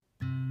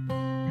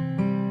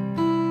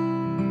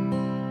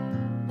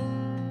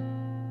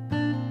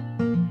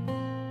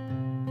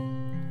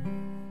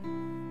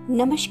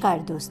नमस्कार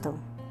दोस्तों,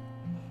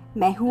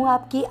 मैं हूँ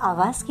आपकी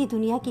आवाज़ की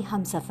दुनिया की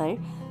हमसफ़र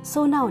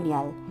सोना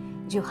उनियाल,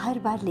 जो हर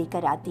बार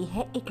लेकर आती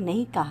है एक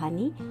नई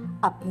कहानी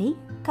अपनी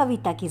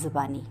कविता की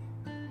ज़ुबानी।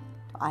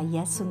 तो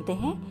आइए सुनते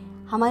हैं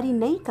हमारी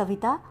नई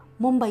कविता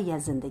मुंबईया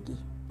ज़िंदगी।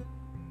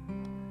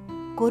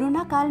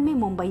 कोरोना काल में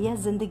मुंबईया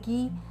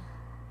ज़िंदगी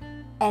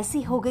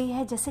ऐसी हो गई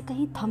है जैसे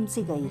कहीं थम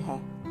सी गई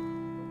है।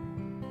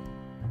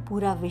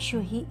 पूरा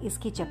विश्व ही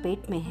इसकी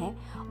चपेट में है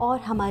और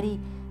हमारी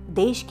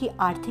देश की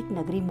आर्थिक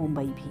नगरी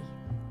मुंबई भी।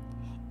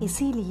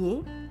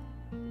 इसीलिए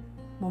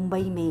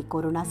मुंबई में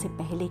कोरोना से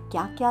पहले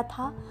क्या क्या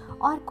था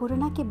और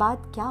कोरोना के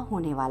बाद क्या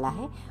होने वाला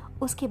है,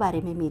 उसके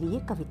बारे में मेरी ये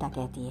कविता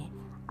कहती है।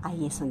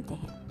 आइए सुनते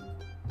हैं।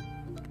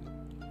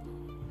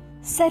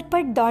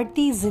 सरपट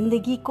दौड़ती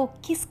जिंदगी को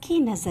किसकी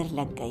नजर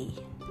लग गई?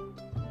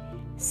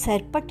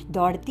 सरपट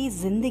दौड़ती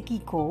जिंदगी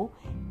को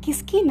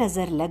किसकी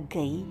नजर लग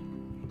गई?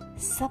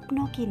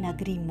 सपनों की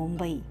नगरी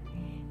मुंबई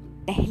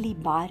पहली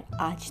बार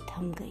आज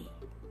थम गई।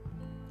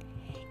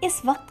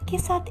 इस वक्त के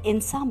साथ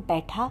इंसान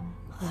बैठा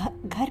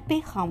घर पे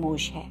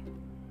खामोश है।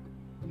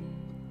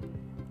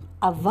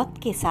 अब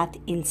वक्त के साथ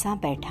इंसान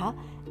बैठा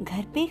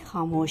घर पे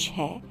खामोश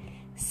है।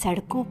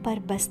 सड़कों पर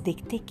बस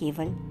दिखते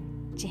केवल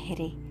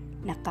चेहरे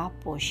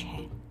नकाबपोश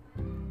है।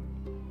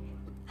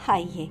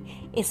 आइए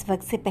इस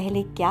वक्त से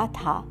पहले क्या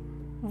था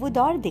वो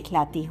दौर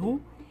दिखलाती हूँ,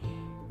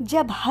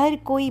 जब हर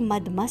कोई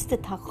मदमस्त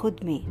था खुद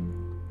में,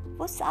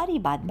 वो सारी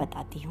बात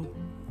बताती हूँ।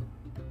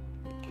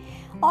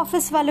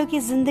 ऑफिस वालों की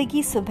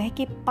जिंदगी सुबह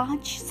के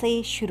 5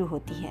 से शुरू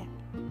होती है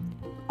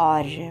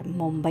और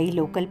मुंबई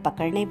लोकल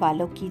पकड़ने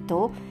वालों की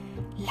तो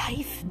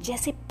लाइफ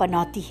जैसे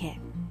पनौती है।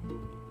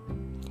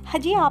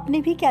 हाजी,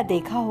 आपने भी क्या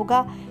देखा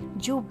होगा,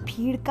 जो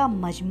भीड़ का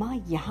मजमा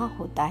यहाँ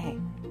होता है,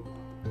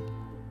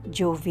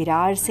 जो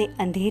विरार से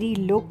अंधेरी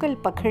लोकल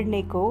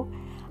पकड़ने को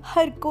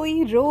हर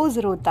कोई रोज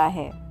रोता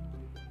है।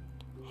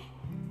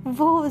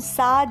 वो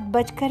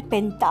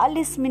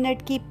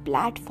 7:45 की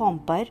प्लेटफॉर्म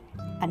पर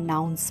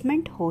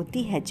अनाउंसमेंट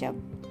होती है, जब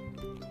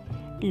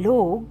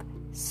लोग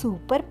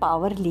सुपर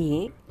पावर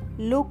लिए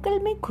लोकल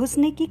में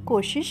घुसने की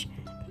कोशिश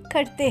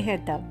करते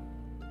हैं, तब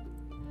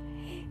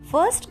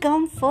फर्स्ट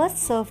कम फर्स्ट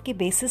सर्व के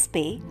बेसिस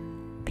पे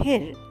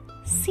फिर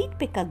सीट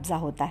पे कब्जा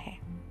होता है।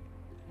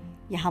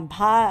 यहाँ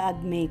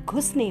भाग में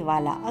घुसने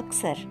वाला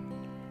अक्सर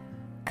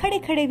खड़े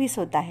खड़े भी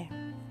सोता है।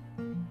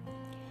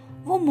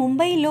 वो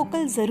मुंबई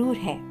लोकल जरूर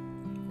है,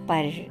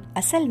 पर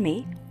असल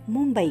में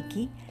मुंबई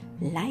की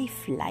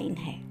लाइफ लाइन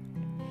है,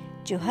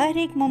 जो हर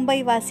एक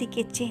मुंबई वासी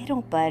के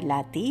चेहरों पर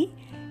लाती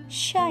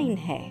शाइन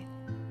है।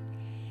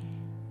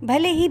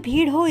 भले ही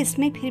भीड़ हो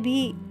इसमें, फिर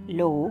भी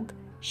लोग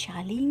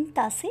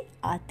शालीनता से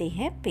आते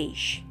हैं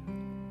पेश।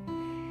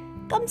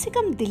 कम से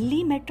कम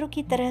दिल्ली मेट्रो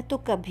की तरह तो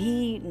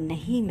कभी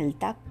नहीं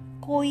मिलता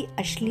कोई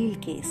अश्लील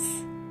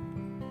केस।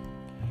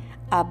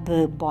 अब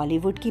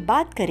बॉलीवुड की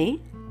बात करें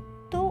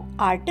तो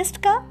आर्टिस्ट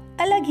का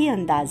अलग ही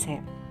अंदाज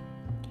है।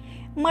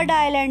 मड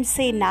आइलैंड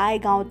से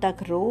नायगांव तक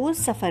रोज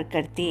सफर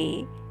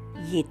करते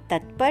ये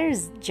तत्पर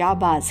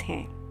जाबाज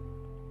हैं।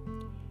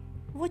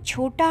 वो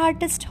छोटा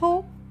आर्टिस्ट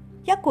हो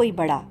या कोई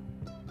बड़ा,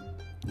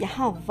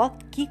 यहाँ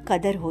वक्त की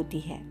कदर होती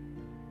है।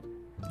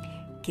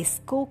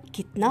 किसको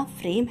कितना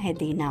फ्रेम है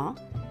देना,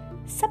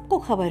 सबको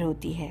खबर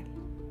होती है।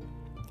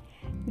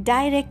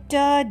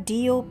 डायरेक्टर,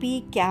 डीओपी,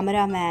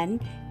 कैमरामैन,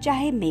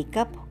 चाहे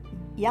मेकअप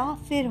या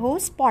फिर हो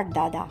स्पॉट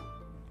दादा,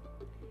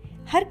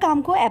 हर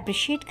काम को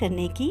एप्रिशिएट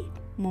करने की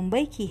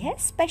मुंबई की है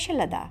स्पेशल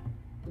अदा।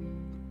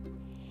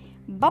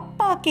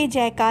 बप्पा के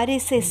जयकारे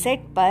से सेट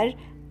पर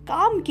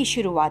काम की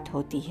शुरुआत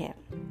होती है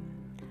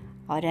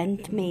और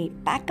अंत में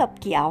पैकअप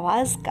की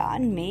आवाज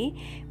कान में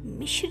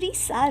मिश्री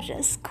सा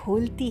रस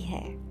घोलती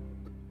है।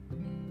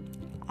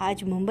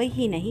 आज मुंबई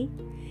ही नहीं,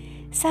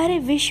 सारे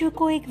विश्व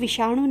को एक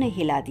विषाणु ने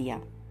हिला दिया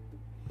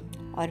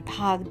और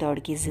भाग दौड़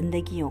की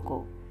जिंदगियों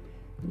को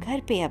घर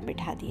पे अब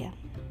बिठा दिया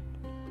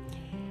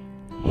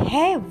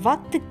है।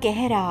 वक्त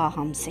कह रहा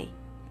हमसे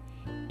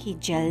कि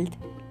जल्द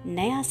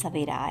नया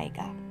सवेरा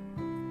आएगा।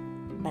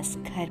 बस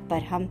घर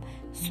पर हम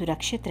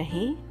सुरक्षित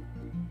रहें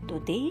तो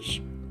देश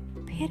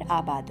फिर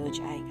आबाद हो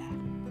जाएगा।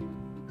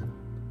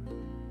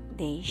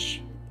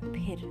 देश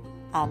फिर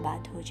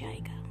आबाद हो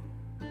जाएगा।